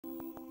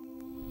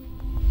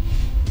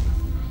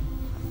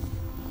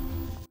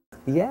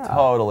Yeah,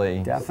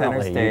 totally.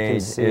 definitely. Center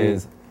Stage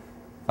is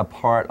a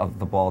part of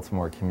the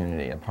Baltimore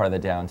community, a part of the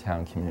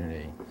downtown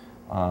community.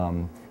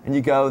 And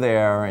you go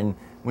there, and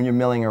when you're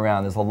milling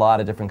around, there's a lot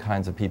of different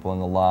kinds of people in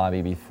the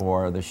lobby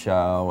before the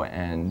show,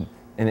 and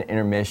in an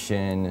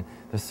intermission,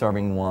 they're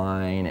serving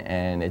wine,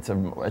 and it's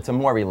a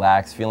more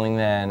relaxed feeling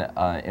than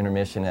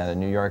intermission at a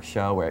New York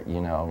show where,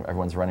 you know,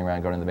 everyone's running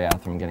around, going to the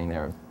bathroom,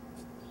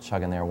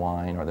 chugging their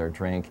wine or their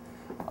drink,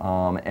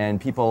 and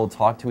people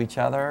talk to each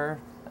other.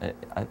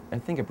 I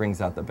think it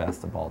brings out the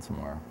best of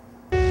Baltimore.